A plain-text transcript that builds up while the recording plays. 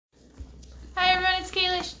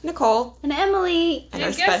Nicole. And Emily. And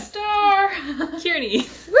our guest star. Kearney.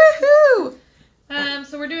 Woohoo!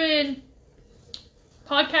 So we're doing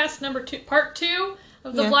podcast number 2, part 2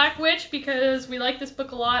 of The Black Witch, because we like this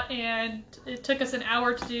book a lot, and it took us an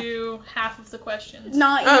hour to do half of the questions.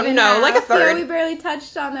 Not even half. Like a third. Yeah, we barely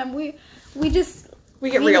touched on them. We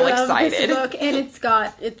get real love excited. This book, and it's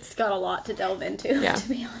got a lot to delve into, to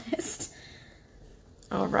be honest.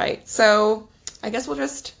 All right. So, I guess we'll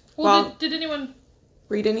just... Well, did anyone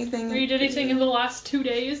read anything in the last 2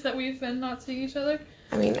 days that we've been not seeing each other?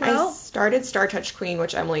 I mean, I started Star Touch Queen,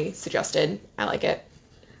 which Emily suggested. I like it.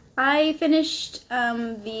 I finished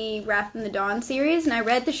the Wrath from the Dawn series, and I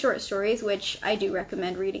read the short stories, which I do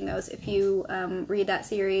recommend reading those. If you read that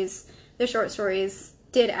series, the short stories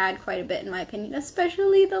did add quite a bit, in my opinion,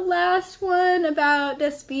 especially the last one about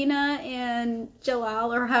Despina and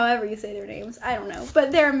Jalal, or however you say their names. I don't know,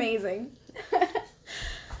 but they're amazing.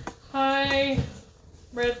 I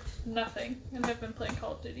read nothing, and have been playing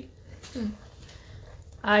Call of Duty.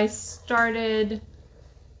 I started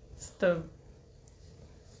the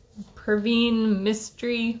Perveen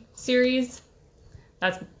Mystery series.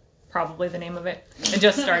 That's probably the name of it. I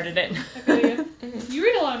just started it. You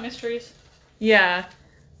read a lot of mysteries. Yeah.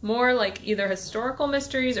 More like either historical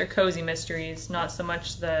mysteries or cozy mysteries, not so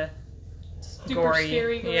much the super gory.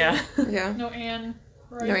 Scary gory. Yeah. No Anne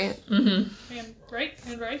Rice. No Anne. Mm-hmm.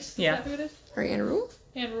 Anne Rice? Yeah. Is that who it is? Or Anne Rule?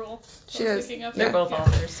 Anne Rule. She does. They're both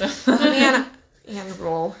authors, so. Anne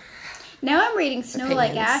Rule. Now I'm reading Snow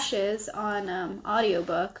Like Opinions. Ashes on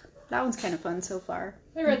audiobook. That one's kind of fun so far.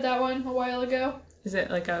 I read that one a while ago. Is it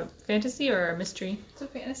like a fantasy or a mystery? It's a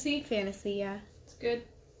fantasy. Fantasy, yeah. It's good.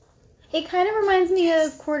 It kind of reminds me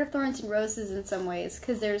of Court of Thorns and Roses in some ways,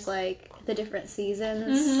 because there's, like, the different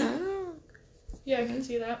seasons. Mm-hmm. Oh. Yeah, I can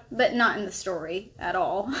see that. But not in the story at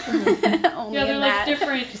all. Only Yeah, they're in like that.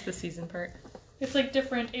 different. Just the season part. It's like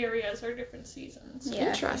different areas or different seasons. Yeah.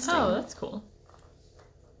 Interesting. Oh, that's cool.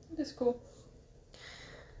 It's cool.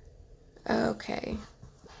 Okay.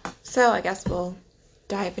 So, I guess we'll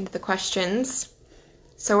dive into the questions.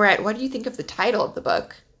 So, we're at, what do you think of the title of the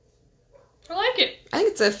book? I like it. I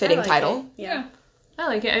think it's a fitting I like title. it. Yeah. I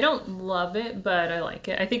like it. I don't love it, but I like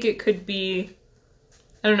it. I think it could be,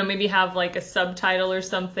 I don't know, maybe have like a subtitle or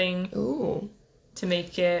something Ooh. to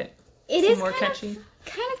make it It is more kind catchy.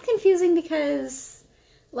 Kind of confusing because,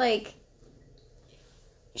 like,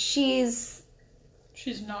 she's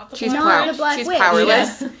Not the She's Black not Witch. the Black She's Witch.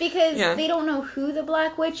 powerless. Because Yeah. they don't know who the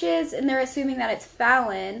Black Witch is, and they're assuming that it's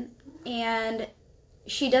Fallon, and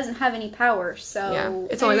she doesn't have any power, so... Yeah.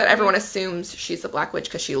 It's only that everyone assumes she's the Black Witch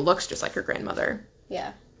because she looks just like her grandmother.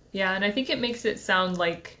 Yeah. Yeah, and I think it makes it sound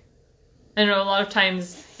like, I don't know, a lot of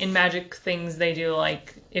times in magic things they do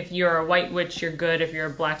like, if you're a white witch, you're good. If you're a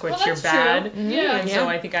black witch, Well, you're that's bad. true. Yeah. And so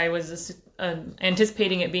I think I was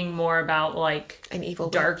anticipating it being more about like An evil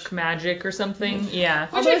dark witch. magic or something. Yeah.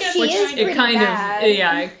 Which Although I guess she is is kind It pretty kind bad. of,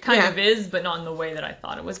 it kind Yeah. of is, but not in the way that I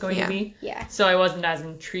thought it was going to be. Yeah. So I wasn't as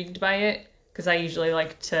intrigued by it, because I usually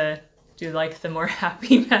like to do like the more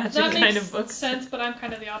happy magic That kind makes of books. sense, but I'm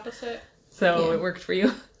kind of the opposite. So Yeah. it worked for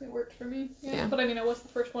you. It worked for me. Yeah. Yeah. But I mean, I was the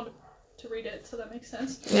first one to read it, so that makes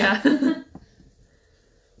sense. Yeah.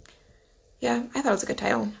 Yeah, I thought it was a good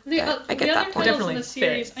title. The, Yeah, I get the that other point. titles Definitely in the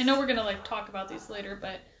series, fits. I know we're gonna like talk about these later,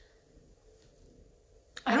 but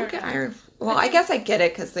I don't get know. Iron... Well, I guess I get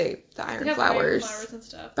it because the Iron They have Flowers. Iron flowers and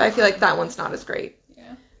stuff. But I feel like that one's not as great.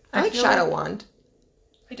 Yeah, I like feel Shadow like- Wand.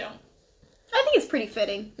 I don't. I think it's pretty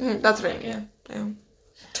fitting. That's what I mean. Yeah.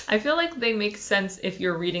 I feel like they make sense if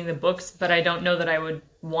you're reading the books, but I don't know that I would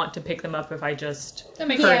want to pick them up if I just That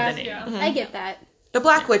makes heard sense, the name. Yeah. Mm-hmm. I get that. The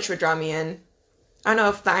Black Witch would draw me in. I don't know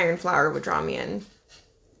if the Iron Flower would draw me in.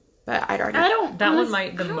 But I'd already... I don't... That one honest-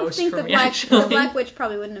 might the I don't most think for the me, Black, actually. The Black Witch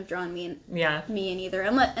probably wouldn't have drawn me in Yeah. either,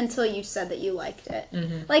 until you said that you liked it.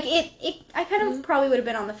 Mm-hmm. Like, I kind of probably would have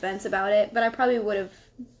been on the fence about it, but I probably would have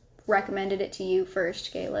recommended it to you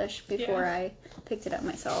first, Gaelish, before I picked it up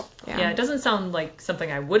myself. Yeah, it doesn't sound like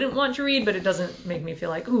something I wouldn't want to read, but it doesn't make me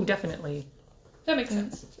feel like, ooh, definitely. That makes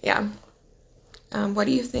sense. Yeah. What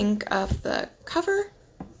do you think of the cover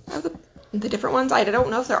of the different ones? I don't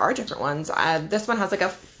know if there are different ones. This one has like a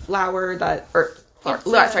flower that... Or,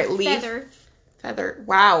 leaf. Feather.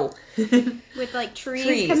 Wow. With, like,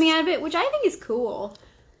 trees coming out of it, which I think is cool.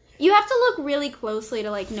 You have to look really closely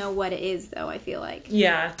to, like, know what it is, though, I feel like.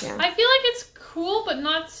 Yeah. Yeah. I feel like it's cool, but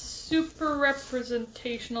not super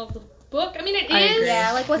representational of the book. I mean, it I is. agree.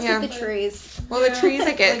 Yeah, like, what's Yeah. with the trees? Well, the trees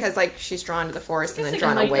I get because, like, she's drawn to the forest and then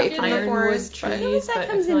drawn like away the from the ironwood forest. But I feel like that but I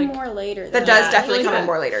comes feel in like more later. that though. does Yeah. definitely come in Yeah.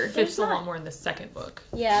 more later. fits a not- lot more in the second book.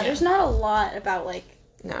 Yeah, there's not a lot about, like,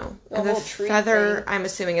 No. The And the whole tree feather, thing. I'm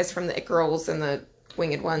assuming, is from the Icarals and the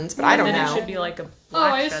winged ones, but I don't And know. it should be like a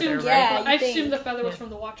black I feather, assumed, right? Yeah. I you think. assumed the feather was from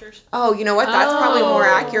the Watchers. Oh, you know what? That's probably more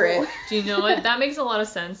Oh. accurate. Do you know what? That makes a lot of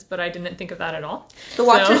sense, but I didn't think of that at all. The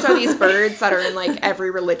Watchers So- are these birds that are in like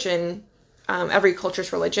every religion, every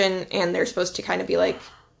culture's religion, and they're supposed to kind of be like,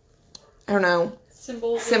 I don't know,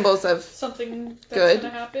 symbols of something that's good.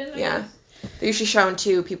 gonna happen. I yeah. guess. They're usually shown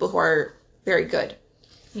to people who are very good.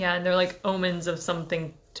 Yeah, and they're like omens of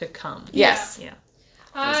something to come. Yes. Yeah.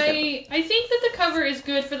 I think that the cover is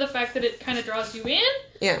good for the fact that it kind of draws you in.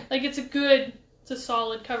 Yeah. Like it's a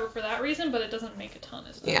solid cover for that reason, but it doesn't make a ton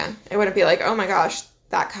of stuff. Yeah. It wouldn't be like, oh my gosh,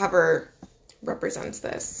 that cover represents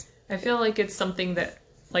this. I feel like it's something that,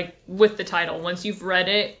 like, with the title, once you've read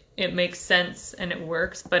it, it makes sense and it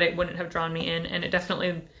works, but it wouldn't have drawn me in, and it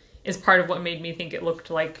definitely is part of what made me think it looked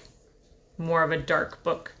like more of a dark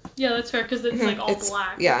book. Yeah, that's fair because it's like all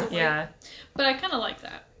black. yeah. Like- Yeah. But I kind of like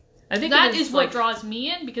that. I think That it is what like, draws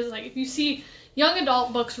me in because like if you see young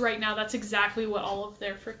adult books right now, that's exactly what all of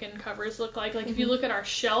their freaking covers look like. Like if you look at our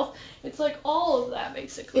shelf, it's like all of that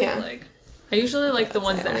basically. Yeah. Like I usually like the That's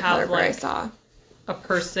ones the that only have cover I like saw. a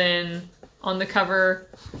person on the cover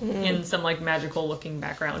in some like magical looking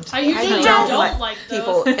background. I usually think don't that's like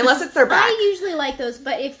people, those. unless it's their back. I usually like those,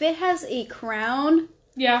 but if it has a crown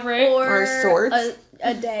Yeah, right. or swords.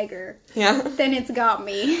 a dagger, Yeah. then it's got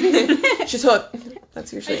me. She's hooked.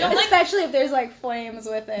 That's usually I don't it. like- Especially if there's like flames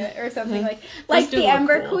with it or something like do the look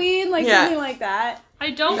Ember cool. Queen, like Yeah. something like that. I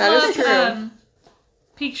don't That is true. love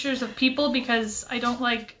pictures of people because I don't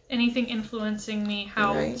like anything influencing me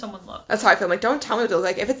how Right. someone looks. That's how I feel. Like, don't tell me what they look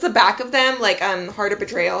like. If it's the back of them, like Heart of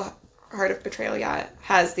Betrayal, yeah,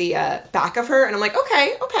 has the back of her, and I'm like,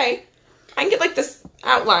 okay, I can get like this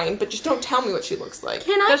outline, but just don't tell me what she looks like.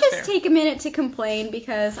 Can I That's just fair. take a minute to complain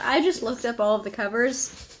because I just looked up all of the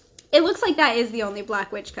covers. It looks like that is the only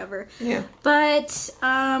Black Witch cover. Yeah. But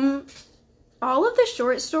all of the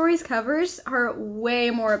short stories covers are way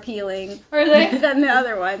more appealing Are they? than the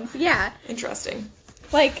other ones. Yeah. Interesting.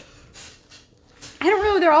 Like I don't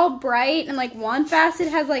know, they're all bright and like one facet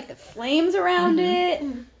has like the flames around it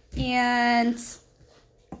and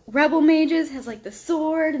Rebel Mages has like the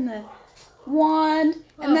sword and the wand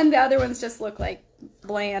and then the other ones just look like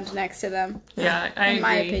bland next to them. Yeah, I In agree.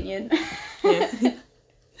 my opinion. Yeah.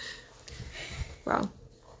 Well,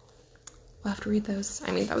 we'll have to read those.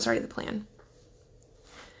 I mean, that was already the plan.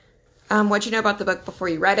 What'd you know about the book before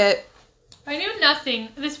you read it? I knew nothing.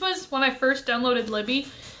 This was when I first downloaded Libby,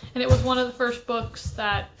 and it was one of the first books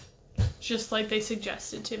that just like they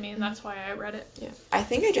suggested to me, and that's why I read it. Yeah. I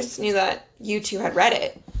think I just knew that you two had read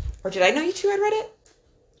it. Or did I know you two had read it?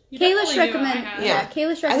 You Kalish definitely knew I recommended. had. Yeah,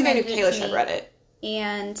 Kalish I think I knew recommended it Kalish to had me, read it.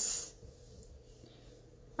 and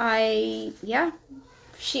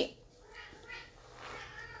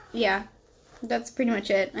that's pretty much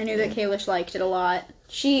it. I knew that Kalish liked it a lot.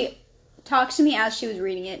 She talked to me as she was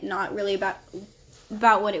reading it, not really about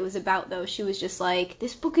what it was about though. She was just like,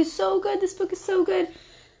 "This book is so good. This book is so good."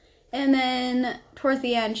 And then towards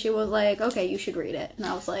the end, she was like, "Okay, you should read it." And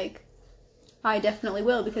I was like, "I definitely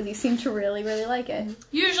will because you seem to really, really like it."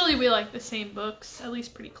 Usually we like the same books, at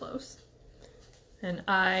least pretty close. And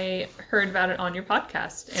I heard about it on your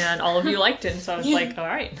podcast, and all of you liked it, and so I was like, all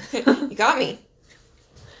right. You got me.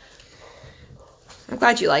 I'm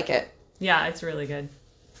glad you like it. Yeah, it's really good.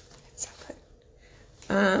 It's so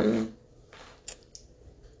good.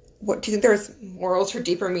 What do you think there's morals or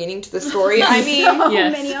deeper meaning to the story? I mean, So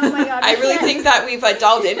Yes. many. Oh my god! I really can't. think that we've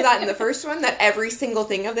delved into that in the first one, that every single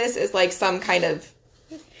thing of this is like some kind of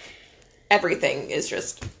everything is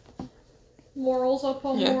just Morals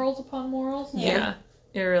upon Yeah. morals upon morals. Yeah,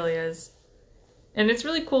 it really is. And it's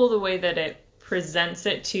really cool the way that it presents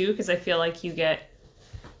it, too, because I feel like you get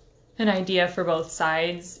an idea for both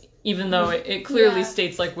sides, even though it clearly Yeah.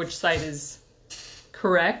 states, like, which side is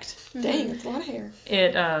correct. dang, it's a lot of hair.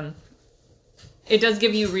 It does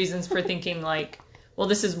give you reasons for thinking, like, well,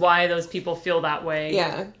 this is why those people feel that way.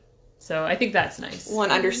 Yeah. So I think that's nice.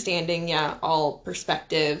 One understanding, yeah, all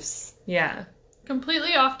perspectives. Yeah.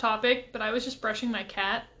 Completely off topic, but I was just brushing my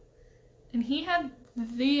cat, and he had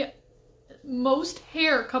the most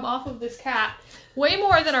hair come off of this cat, way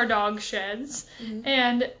more than our dog sheds,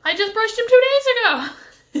 and I just brushed him 2 days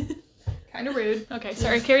ago. Kind of rude. Okay,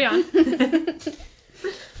 sorry, carry on.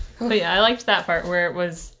 But yeah, I liked that part where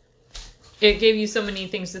it gave you so many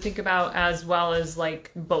things to think about as well as,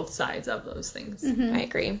 like, both sides of those things. I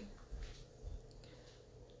agree.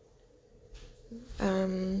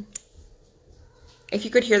 If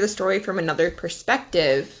you could hear the story from another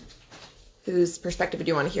perspective, whose perspective do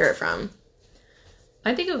you want to hear it from?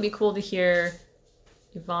 I think it would be cool to hear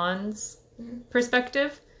Yvonne's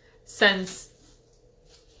perspective, since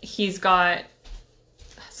he's got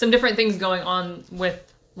some different things going on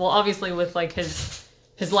with, well, obviously with like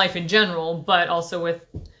his life in general, but also with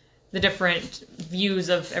the different views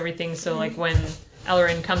of everything. So like when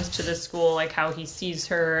Ellerin comes to the school, like how he sees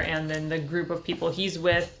her, and then the group of people he's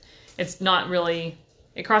with, it's not really,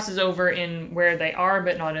 it crosses over in where they are,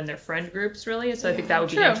 but not in their friend groups really. So I think that would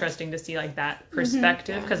be interesting to see like that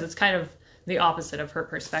perspective, because it's kind of the opposite of her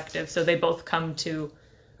perspective. So they both come to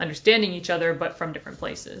understanding each other, but from different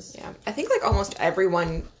places. Yeah, I think like almost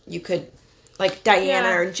everyone you could, like Diana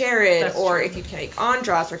or Jared, That's or true. if you take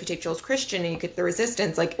Andros, or if you take Jules Christian and you get the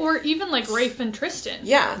Resistance, like, Or even like Rafe and Tristan.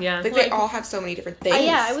 yeah, Yeah. like they all have so many different things.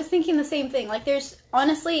 Yeah, I was thinking the same thing. Like, there's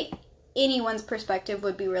honestly anyone's perspective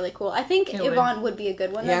would be really cool. I think It would. Yvonne would be a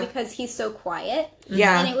good one though, Yeah. because he's so quiet.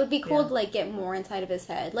 Yeah. And it would be cool to like get more inside of his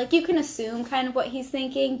head. Like, you can assume kind of what he's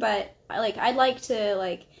thinking, but like I'd like to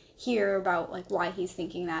like hear about like why he's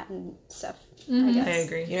thinking that and stuff. I guess. I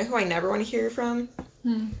agree. You know who I never want to hear from?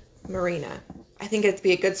 Marina. I think it'd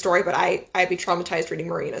be a good story, but I'd be traumatized reading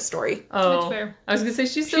Marina's story. Oh, That's fair. I was gonna say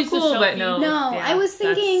she's so She's cool, so but cute. no. No, yeah, I was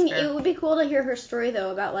that's thinking fair. it would be cool to hear her story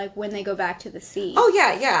though about like when they go back to the sea. Oh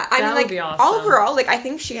yeah, yeah. I That mean, would like be awesome. all overall, like I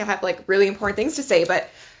think she had like really important things to say, but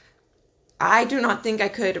I do not think I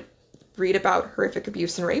could read about horrific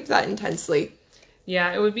abuse and rape that intensely.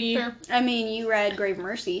 Yeah, it would be. Fair. I mean, you read Grave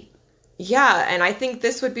Mercy, Yeah, and I think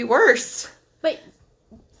this would be worse. but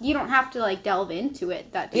you don't have to like delve into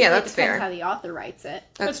it that deeply. Yeah, that's it depends fair. how the author writes it.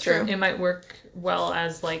 That's That's true. true. It might work well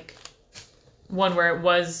as like one where it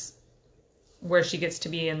was where she gets to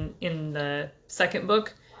be in the second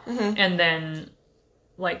book, and then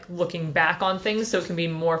like looking back on things, so it can be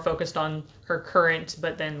more focused on her current,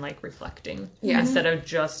 but then like reflecting, instead of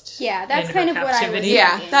just Yeah, that's in kind her of what I was captivity. thinking.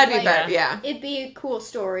 Yeah, that'd be Like, better. Yeah, It'd be a cool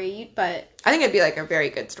story, but I think it'd be like a very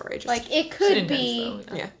good story. Just like it could Intense, be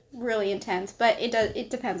though, yeah, really intense, but it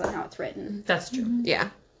depends on how it's written. That's true. yeah.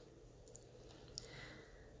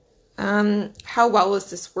 How well was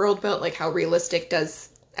this world built? Like, how realistic does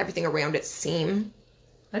everything around it seem?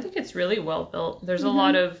 I think it's really well built. There's a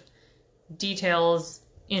lot of details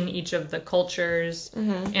in each of the cultures,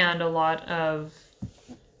 and a lot of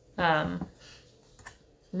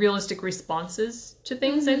realistic responses to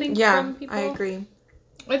things, I think, Yeah, from people. I agree.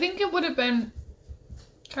 I think it would have been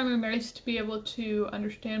kind of nice to be able to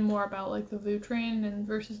understand more about like the Voutran and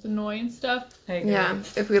versus the Noi and stuff. I agree. Yeah,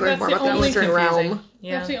 if we learn That's more the about the only Eastern Confusing. realm.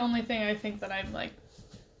 Yeah. That's the only thing I think that I'm like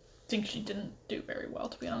think she didn't do very well,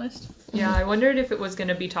 to be honest. Yeah, I wondered if it was going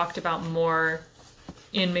to be talked about more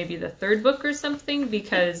in maybe the third book or something,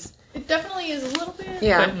 because It definitely is a little bit.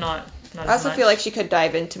 Yeah. but not I as also much. feel like she could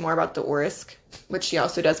dive into more about the Orisk, which she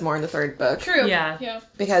also does more in the third book. True. Yeah. Yeah.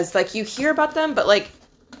 Because, like, you hear about them, but, like,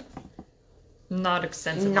 not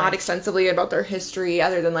extensively. not extensively about their history,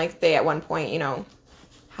 other than, like, they at one point, you know,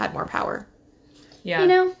 had more power. Yeah. You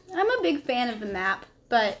know, I'm a big fan of the map,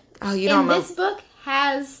 but Oh, you know, and this book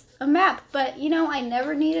has a map, but you know, I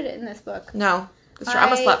never needed it in this book. No. That's true.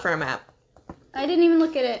 I'm a I- slut for a map. I didn't even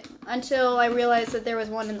look at it until I realized that there was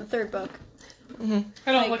one in the third book. I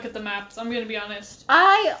don't Like- look at the maps. I'm gonna be honest.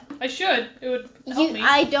 I I should. It would help me.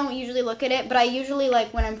 I don't usually look at it, but I usually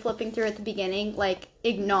like when I'm flipping through at the beginning, like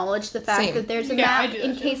acknowledge the fact Same. that there's a Yeah, I map do that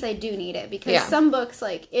in too. case I do need it, because Yeah. some books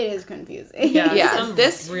like it is confusing. Yeah, Yeah, some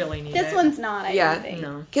this- really need This it. one's not. I Yeah. don't think.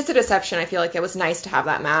 No. Kiss of Deception, I feel like it was nice to have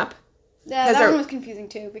that map. Yeah, 'Cause that they're- one was confusing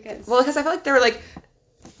too because Well, because I felt like there were, like,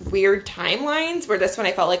 weird timelines, where this one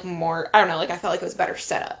I felt like more, I don't know, like, I felt like it was better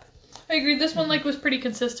set up. I agree. This one like was pretty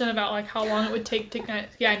consistent about like how long it would take to.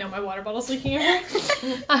 Yeah, I know my water bottle's leaking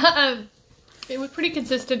everywhere. It was pretty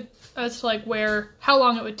consistent as to like how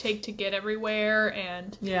long it would take to get everywhere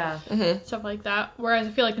and Yeah. stuff like that. Whereas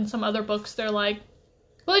I feel like in some other books they're like,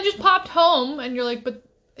 well, I just popped home, and you're like, but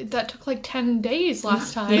that took like 10 days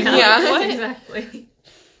last time. Yeah. What? Exactly.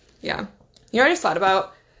 Yeah. You know, I just thought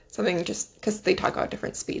about something just because they talk about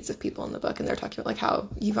different speeds of people in the book, and they're talking about, like, how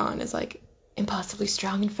Yvonne is, like, impossibly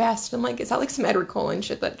strong and fast. I'm like, is that, like, some Edward Cullen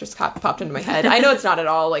shit that just popped into my head? I know it's not at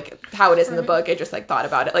all, like, how it is in the book. I just, like, thought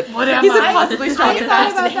about it. Like, What am he's I? impossibly strong I and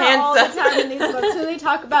thought fast about and that all the handsome. time in these books. When they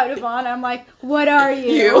talk about Yvonne, I'm like, what are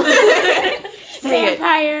you? You. Say it.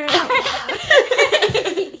 Vampire.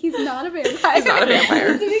 He's not a vampire. He's not a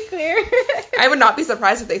vampire. To be clear. I would not be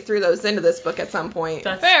surprised if they threw those into this book at some point.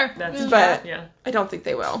 That's Fair. That's But- yeah. I don't think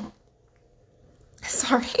they will.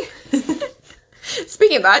 Sorry.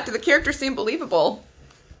 Speaking of that, do the characters seem believable?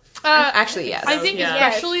 Actually, yes. I think Yeah.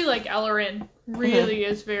 especially like Ellerin really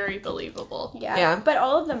is very believable. Yeah. Yeah. But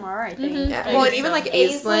all of them are, I think. Mhm. Yeah. I Well, and think even so. like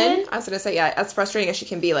Aislinn? Aislinn, I was gonna say, yeah, as frustrating as she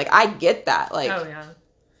can be, like, I get that. Like, Oh yeah.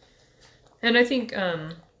 And I think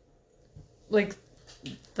like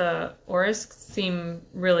the Orisks seem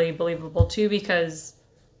really believable too, because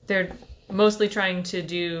they're mostly trying to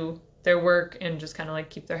do their work and just kind of like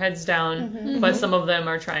keep their heads down, but some of them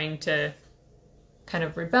are trying to kind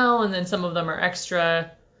of rebel, and then some of them are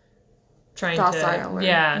extra trying Docile,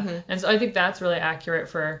 to and so I think that's really accurate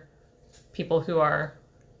for people who are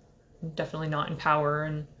definitely not in power,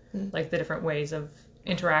 and like the different ways of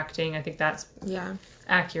interacting. I think that's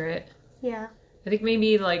accurate. Yeah. I think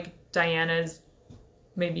maybe like Diana's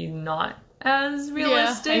maybe not as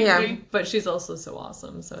realistic, but she's also so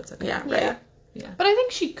awesome, so it's okay. Yeah, right. Yeah. But I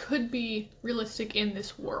think she could be realistic in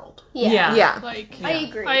this world. Yeah. Like, I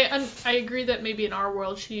agree. I agree that maybe in our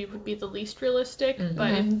world she would be the least realistic,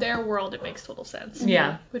 but in their world it makes total sense.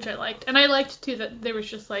 Yeah. Which I liked. And I liked, too, that there was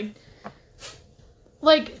just, like,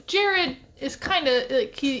 Jared is kind of,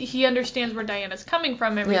 like, he understands where Diana's coming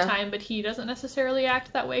from every time, but he doesn't necessarily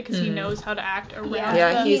act that way because he knows how to act around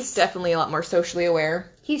Yeah, he's definitely a lot more socially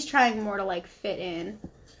aware. He's trying more to, like, fit in.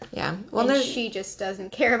 Yeah. Well, and she just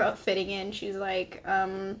doesn't care about fitting in. She's like,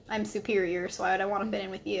 I'm superior, so why would I want to fit in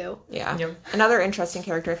with you? Yeah. Yep. Another interesting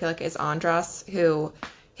character I feel like is Andros, who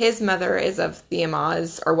his mother is of the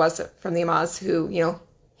Amaz, or was from the Amaz, who, you know,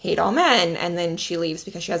 hate all men, and then she leaves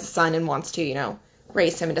because she has a son and wants to, you know,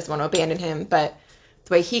 raise him and doesn't want to abandon him. But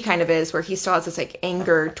the way he kind of is, where he still has this, like,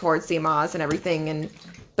 anger towards the Amaz and everything,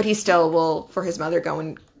 but he still will, for his mother, go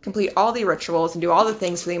and complete all the rituals and do all the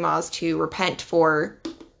things for the Amaz to repent for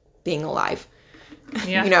being alive,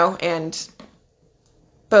 you know, and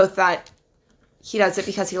both that he does it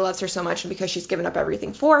because he loves her so much and because she's given up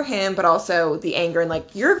everything for him, but also the anger and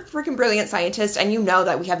like, you're a freaking brilliant scientist and you know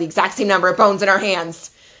that we have the exact same number of bones in our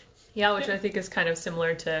hands. Yeah, which I think is kind of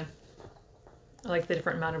similar to like the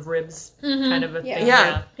different amount of ribs kind of a thing.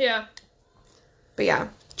 Yeah. But yeah,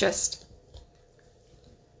 just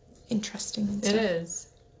interesting. It is.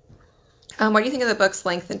 What do you think of the book's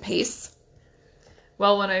length and pace?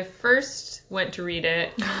 Well, when I first went to read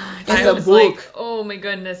it, I was like, oh my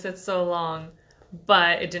goodness, it's so long.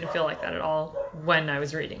 But it didn't feel like that at all when I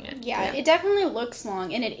was reading it. Yeah, it definitely looks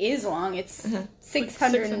long, and it is long. It's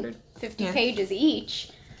 650 pages each.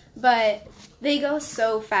 But they go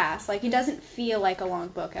so fast. Like, it doesn't feel like a long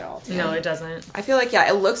book at all. No, it doesn't. I feel like,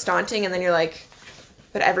 it looks daunting, and then you're like,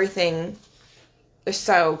 but everything is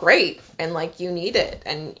so great, and, like, you need it.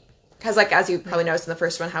 And because, like, as you probably noticed in the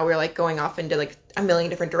first one, how we were, like, going off into, like, a million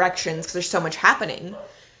different directions because there's so much happening.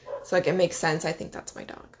 So, like, it makes sense. I think that's my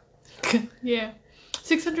dog. Yeah.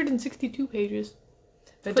 662 pages.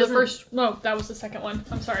 That the first... No, that was the second one.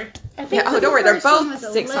 I'm sorry. I think don't worry. They're both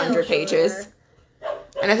 600 pages.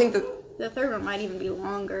 And I think the third one might even be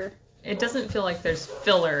longer. It doesn't feel like there's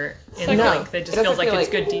filler in length. It just feels like it's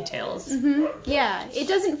good details. Mm-hmm. Yeah, it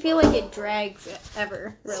doesn't feel like it drags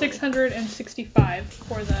ever, really. 665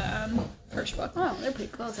 for the first book. Oh, they're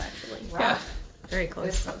pretty close, actually. Wow. Yeah. Very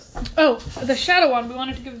close. Oh, the shadow one. We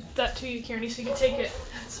wanted to give that to you, Kearney, so you can take it.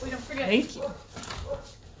 So we don't forget. Thank you.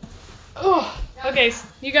 Oh, okay. So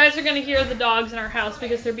you guys are going to hear the dogs in our house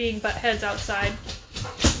because they're being butt heads outside.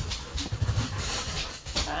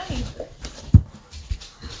 Hi.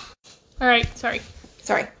 All right, sorry.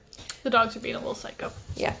 The dogs are being a little psycho.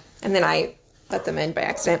 Yeah, and then I let them in by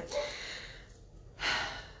accident.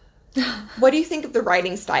 What do you think of the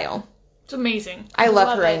writing style? It's amazing. I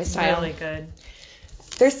love her writing style. Really good.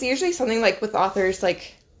 There's usually something like with authors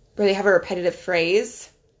like where they have a repetitive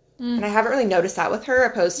phrase, and I haven't really noticed that with her,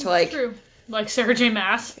 opposed to like True. Like Sarah J.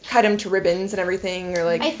 Maas. Cut him to ribbons and everything, or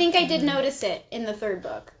like I think I did notice it in the third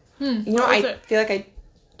book. You know, I feel like I.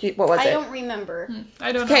 What was it? I don't remember.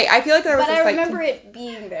 I don't know. Okay, I feel like there was. But this, I remember it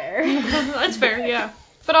being there. That's fair, yeah.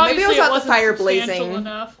 But obviously maybe it was about wasn't the fire substantial blazing.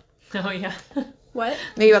 Enough. Oh, yeah. What?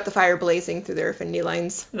 Maybe about the fire blazing through their affinity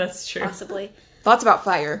lines. That's true. Possibly. Lots about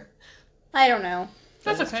fire. I don't know.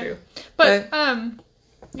 That's That is okay. true. But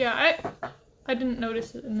yeah, I didn't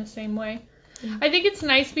notice it in the same way. I think it's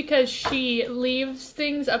nice because she leaves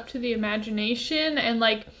things up to the imagination and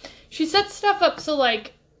like she sets stuff up so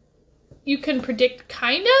like you can predict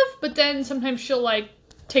kind of, but then sometimes she'll like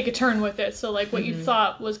take a turn with it. So like what you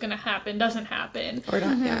thought was gonna happen doesn't happen. Or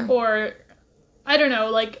not, yeah. Or I don't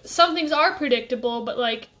know, like some things are predictable, but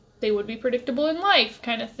like they would be predictable in life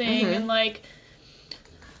kind of thing. And like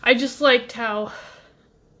I just liked how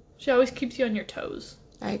she always keeps you on your toes.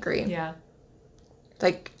 I agree. Yeah.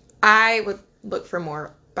 Like, I would look for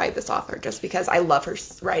more by this author just because I love her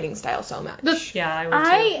writing style so much. Yeah, I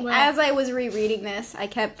would too. As I was rereading this, I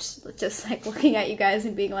kept just like looking at you guys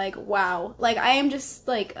and being like, wow. Like, I am just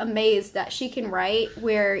like amazed that she can write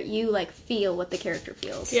where you like feel what the character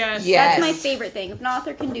feels. Yes. Yes. That's my favorite thing. If an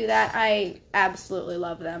author can do that, I absolutely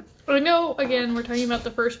love them. I know, again, we're talking about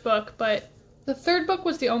the first book, but The third book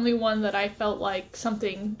was the only one that I felt like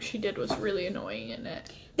something she did was really annoying in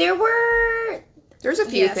it. There's a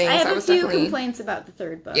few things. I have a few complaints about the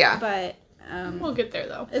third book. Yeah. But we'll get there,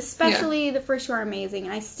 though. Especially the first two are amazing.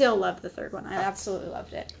 I still love the third one. I absolutely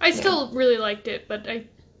loved it. I still really liked it, but I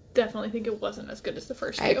definitely think it wasn't as good as the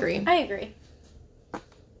first two. I agree.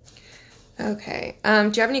 Okay. Do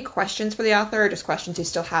you have any questions for the author, or just questions you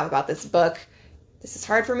still have about this book? This is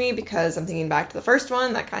hard for me because I'm thinking back to the first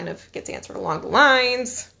one. That kind of gets answered along the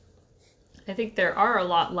lines. I think there are a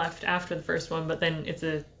lot left after the first one, but then it's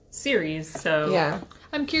a series, so... Yeah.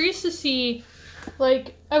 I'm curious to see,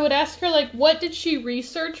 like, I would ask her, like, what did she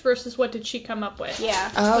research versus what did she come up with?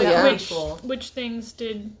 Yeah. Oh, like, yeah. Which things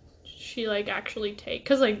did she, like, actually take?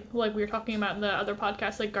 Because, like we were talking about in the other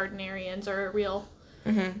podcast, like, Gardenarians are a real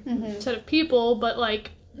set of people, but,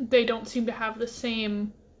 like, they don't seem to have the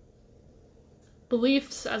same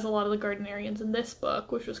beliefs as a lot of the Gardenarians in this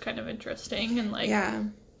book, which was kind of interesting. And, like... Yeah.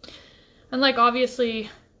 And, like, obviously...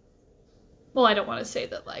 Well, I don't want to say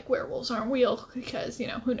that, like, werewolves aren't real, because, you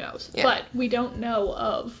know, who knows. Yeah. But we don't know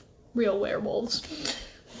of real werewolves.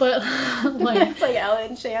 But, like... It's like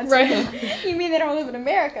Ellen Chance. Right. You mean they don't live in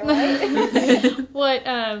America, right?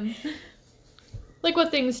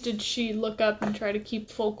 What things did she look up and try to keep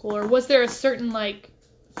folklore? Was there a certain, like,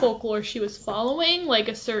 folklore she was following? Like,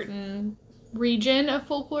 a certain region of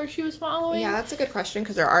folklore she was following? Yeah, that's a good question,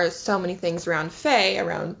 because there are so many things around fae,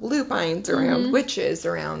 around lupines, around witches,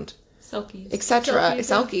 around... Selkies. Etc.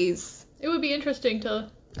 Selkies. It would be interesting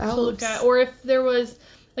to look at. Or if there was,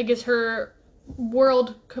 like, is her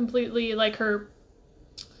world completely, like, her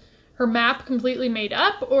map completely made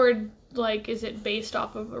up? Or, like, is it based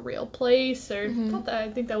off of a real place? Or I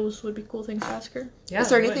think those would be cool things to ask her. Yeah, is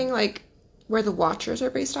there anything, like, where the Watchers are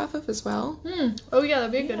based off of as well? Oh, yeah,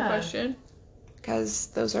 that'd be a good question. Because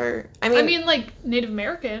those are... I mean, like, Native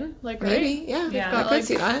American, like, right? Maybe, yeah. Got, I could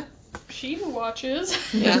see that. She Who Watches.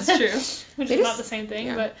 Yeah, that's true. Which is not the same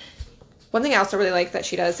thing, but... One thing I also really like that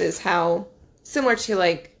she does is how, similar to,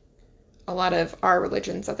 like, a lot of our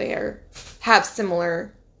religions, that they have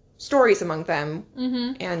similar stories among them,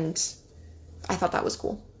 and I thought that was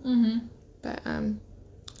cool. But,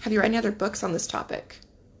 have you read any other books on this topic?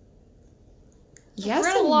 Yes,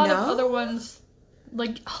 I've read a lot of other ones,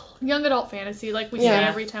 like young adult fantasy, like we say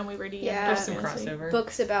every time we read a young adult some fantasy. crossover.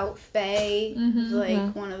 Books about fae,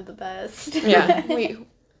 like one of the best. Yeah, we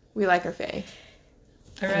like our fae.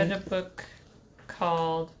 I read a book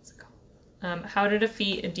called How to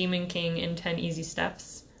Defeat a Demon King in 10 Easy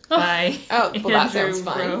Steps by Andrew that sounds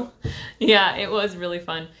fun. Rowe. Yeah, it was really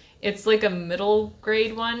fun. It's like a middle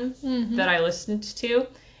grade one that I listened to,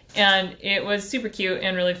 and it was super cute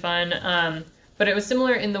and really fun. But it was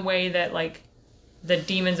similar in the way that, like, the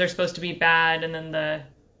demons are supposed to be bad, and then the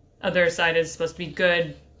other side is supposed to be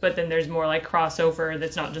good, but then there's more, like, crossover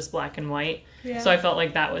that's not just black and white. Yeah. So I felt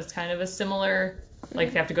like that was kind of a similar,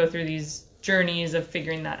 like, they have to go through these journeys of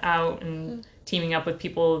figuring that out and teaming up with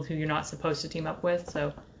people who you're not supposed to team up with.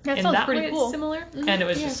 So that in sounds that pretty way cool. It's similar, and it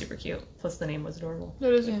was just super cute. Plus the name was adorable.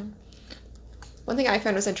 It is. Yeah. One thing I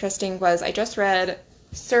found was interesting was I just read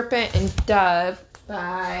Serpent and Dove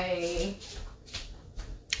by...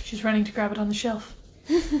 She's running to grab it on the shelf.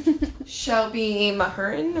 Shelby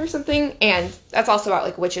Mahurin or something, and that's also about,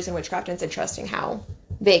 like, witches and witchcraft, and it's interesting how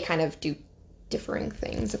they kind of do differing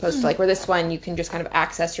things, opposed to, like, where this one you can just kind of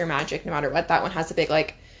access your magic no matter what. That one has a big,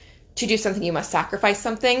 like, to do something you must sacrifice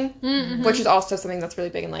something, which is also something that's really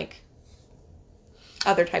big in, like,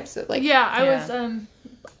 other types of, like... Yeah, I was,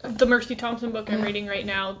 the Mercy Thompson book I'm reading right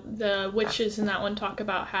now, the witches in that one talk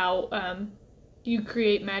about how, you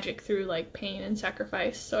create magic through, like, pain and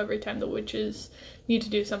sacrifice. So every time the witches need to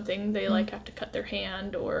do something, they, like, have to cut their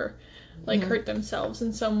hand or, like, hurt themselves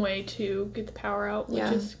in some way to get the power out, which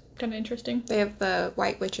is kind of interesting. They have the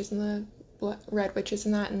white witches and the red witches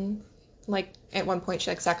in that, and, like, at one point she,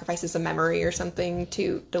 like, sacrifices a memory or something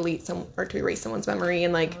to delete or to erase someone's memory,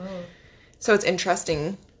 and, like, so it's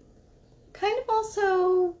interesting. Kind of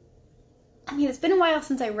also... I mean, it's been a while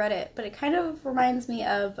since I read it, but it kind of reminds me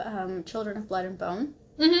of Children of Blood and Bone.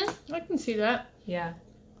 I can see that. Yeah.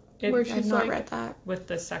 I've not read that. With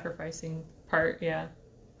the sacrificing part, yeah.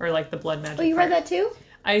 Or, like, the blood magic Oh, you part. read that too?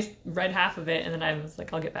 I read half of it, and then I was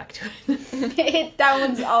like, I'll get back to it. That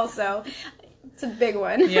one's also... It's a big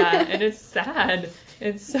one. Yeah, and it's sad.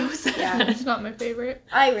 It's so sad. Yeah. It's not my favorite.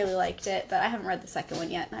 I really liked it, but I haven't read the second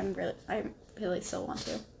one yet, and I really still want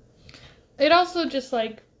to. It also just,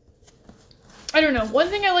 like... I don't know. One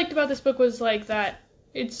thing I liked about this book was, like, that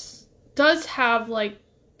does have, like,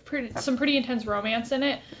 some pretty intense romance in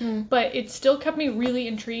it, but it still kept me really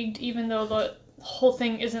intrigued, even though whole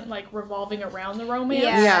thing isn't like revolving around the romance.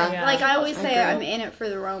 Yeah. Like I always say, agree. I'm in it for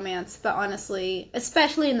the romance, but honestly,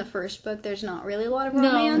 especially in the first book, there's not really a lot of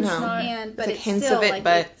No, romance, it's not. and but like it's hints still of it, like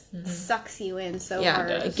but- it sucks you in so Yeah, hard.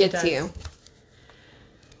 it gets It you.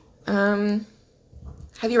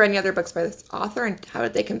 Have you read any other books by this author, and how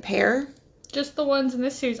did they compare? Just the ones in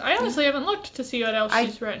this series. I honestly haven't looked to see what else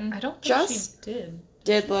she's written. I don't think Just- she did.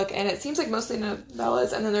 Did look, and it seems like mostly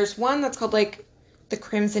novellas, and then there's one that's called like The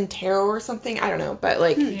Crimson Tarot or something. I don't know, but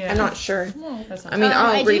like Yeah. I'm not sure. That's not I mean, I'll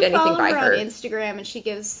I read do anything follow by her her. on Instagram, and she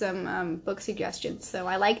gives some book suggestions, so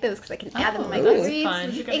I like those because I can add them to my Oh, book that's reads. fun.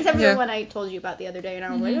 Except for Yeah. the one I told you about the other day, and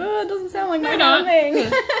I was like, oh, it doesn't sound like my kind of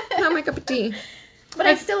thing. Not my cup of tea. But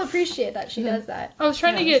I still appreciate that she does that. I was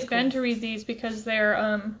trying to Yeah, get that's Ben to read these because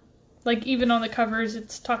they're like even on the covers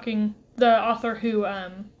it's talking the author who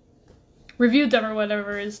reviewed them or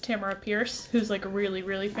whatever is Tamara Pierce, who's like a really,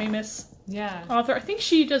 really famous Yeah. author. I think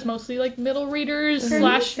she does mostly like middle readers Her name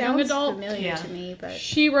slash young sounds adult. familiar Yeah. to me, but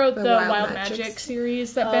She wrote The the Wild Wild Magics. Magic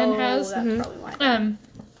series that Ben has. That's probably why.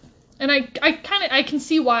 And I can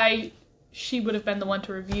see why she would have been the one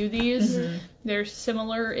to review these. They're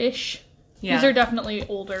similar-ish. Yeah. These are definitely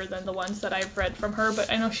older than the ones that I've read from her,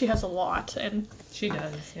 but I know she has a lot, and She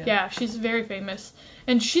does. Yeah. yeah, she's very famous.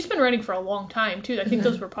 And she's been writing for a long time, too. I think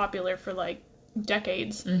those were popular for, like,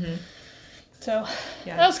 decades. Mm-hmm. So,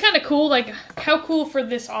 Yeah. that was kind of cool. Like, how cool for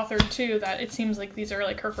this author, too, that it seems like these are,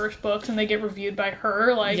 like, her first books, and they get reviewed by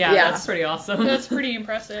her. Like, Yeah, Yeah. that's pretty awesome. that's pretty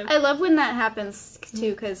impressive. I love when that happens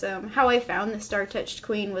too, because how I found the Star Touched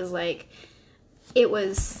Queen was like, it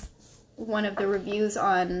was one of the reviews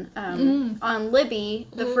on Libby.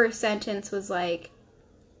 The first sentence was like,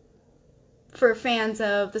 for fans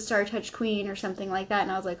of the Star Touched Queen or something like that,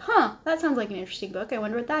 and I was like, huh, that sounds like an interesting book. I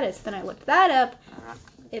wonder what that is. Then I looked that up.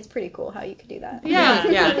 It's pretty cool how you could do that. Yeah,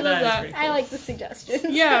 Yeah. I love That is that. pretty I like the suggestions.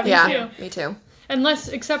 Yeah, me Yeah, too. me too.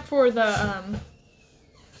 Except for the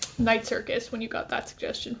Night Circus, when you got that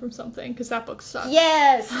suggestion from something, because that book sucked.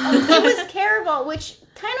 Yes, it was Caraval, which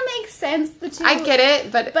kind of makes sense. The two, I get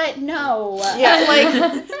it, but but no. yeah,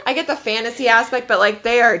 like I get the fantasy aspect, but like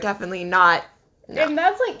they are definitely not. No. And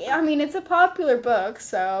that's like, I mean, it's a popular book,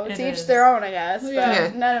 so It to each is. their own, I guess. But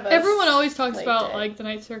Yeah. none of us. Everyone always talks liked about it. like the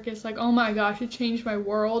Night Circus, like, oh my gosh, it changed my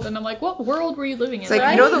world, and I'm like, what world were you living in? It's like,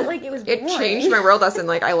 Right? you know, Like, it was it boring. changed my world. As in,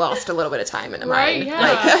 like, I lost a little bit of time in Right, mine. yeah.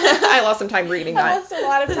 Like, I lost some time reading I that. lost a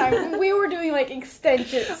lot of time. We were doing like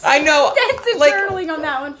extensive I know. Like, journaling on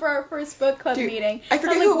that one for our first book club Dude, meeting. I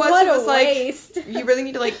forget was who it was. What It a was like, waste. you really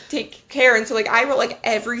need to, like, take care. And so, like, I wrote, like,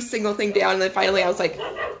 every single thing down. And then finally I was like,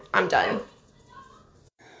 I'm done.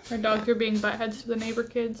 Our dogs are being buttheads to the neighbor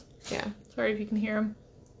kids. Yeah. Sorry if you can hear them.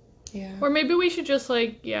 Yeah. Or maybe we should just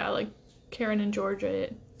like Karen and Georgia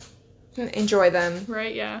it, Enjoy them.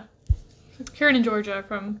 right? Yeah. Karen and Georgia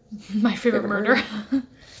from My Favorite Murder.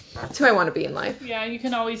 That's who I want to be in life. Yeah, you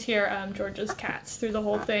can always hear Georgia's cats through the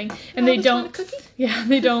whole thing, and they don't. Yeah,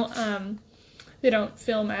 they don't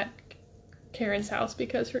film at Karen's house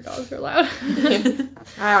because her dogs are loud.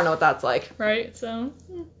 I don't know what that's like. Right. So.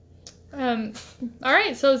 All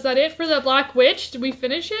right. So is that it for the Black Witch? Did we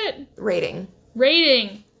finish it? Rating.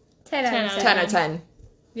 Rating. 10 out of 10. 10 out of 10.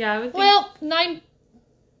 Yeah, I would think, Well,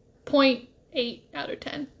 9.8 out of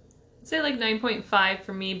 10. I'd say like 9.5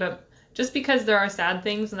 for me, but just because there are sad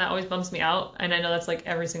things and that always bumps me out, and I know that's like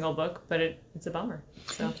every single book, but it's a bummer.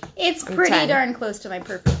 So It's I'm pretty 10. darn close to my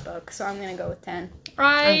perfect book, so I'm going to go with 10.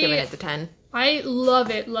 I'm giving it the 10. I love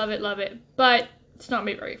it, love it, love it. But it's not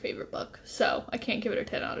my very favorite book, so I can't give it a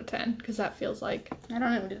 10 out of 10 because that feels like I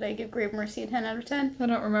don't know, did I give Grave Mercy a 10 out of 10? I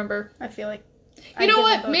don't remember. I feel like You know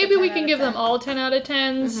what? Maybe we can give them all 10 out of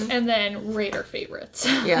 10s and then rate our favorites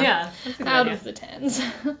Yeah. that's a good out idea. of the 10s.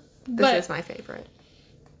 This But is my favorite.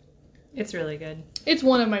 It's really good. it's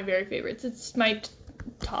one of my very favorites. It's my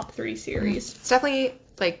top 3 series. It's definitely,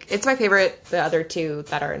 like, it's my favorite. The other two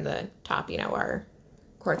that are in the top, you know, are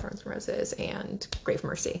Court of Thorns and Roses and Grave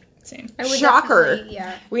Mercy. Same. I would Shocker. definitely-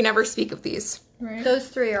 Yeah. We never speak of these. Right? Those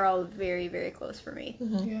three are all very, very close for me.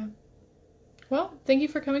 Yeah. Well, thank you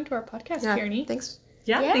for coming to our podcast, Yeah, Kearney. thanks.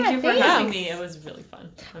 Yeah, Yeah, thank you for thanks. having me. It was really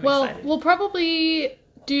fun. I'm Well, excited. we'll probably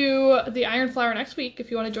do the Iron Flower next week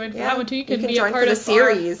if you want to join for Yeah, that one too. You you can can be join a part for the of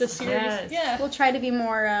series. The series. Yes. Yeah. We'll try to be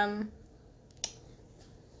more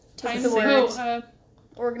Time the to word?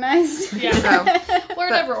 Organized. Yeah. Oh. We're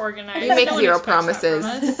never organized. We make No one zero expects that from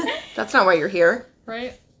promises. us, That's not why you're here.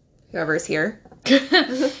 right? Whoever's here.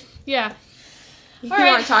 Yeah. If All you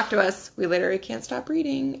right. want to talk to us, we literally can't stop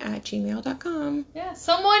reading at gmail.com. Yeah.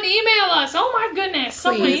 Someone email us. Oh my goodness.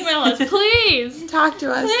 Someone Please. email us, please. Talk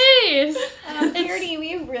to us. Please. Purity,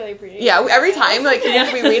 we really appreciate Yeah, every time, like,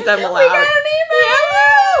 Yeah. we read them aloud. We got an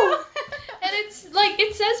email! And it's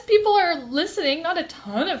says people are listening. Not a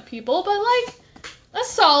ton of people, but like a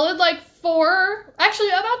solid like 4, actually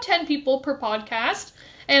about 10 people per podcast.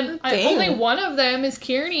 And only one of them is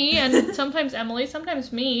Kearney, and sometimes Emily,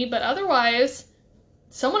 sometimes me, but otherwise,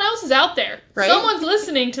 someone else is out there. Right? Someone's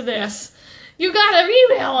listening to this. You gotta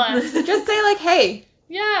email us. Just say like, hey.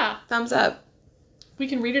 Yeah. Thumbs up. We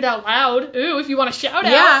can read it out loud. Ooh, if you want to shout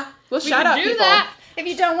out. Yeah, we'll shout out people. That. If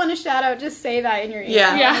you don't want to shout out, just say that in your email.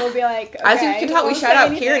 Yeah. We'll be like, okay, as you can tell, we shout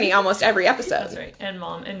out Kearney almost every episode. That's right. And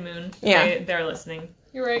Mom and Moon. Yeah. They're listening.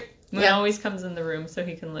 You're right. Moon always comes in the room so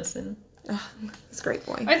he can listen. Oh, that's a great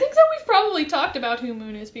boy. I think that we've probably talked about who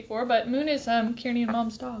Moon is before, but Moon is Kearney and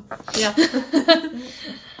Mom's dog. Yeah.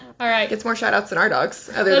 All right. Gets more shout outs than our dogs,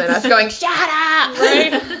 other than us going, shut up!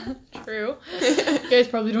 Right? True. You guys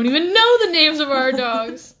probably don't even know the names of our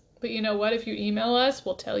dogs. But you know what? If you email us,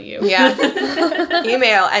 we'll tell you. Yeah.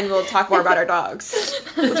 Email, and we'll talk more about our dogs.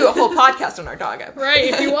 We'll do a whole podcast on our dog episode.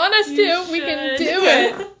 Right. If you want us to, we can do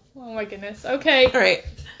it. Oh my goodness. Okay. All right.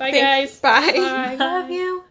 Bye, Thanks. guys. Bye. Bye. Love you.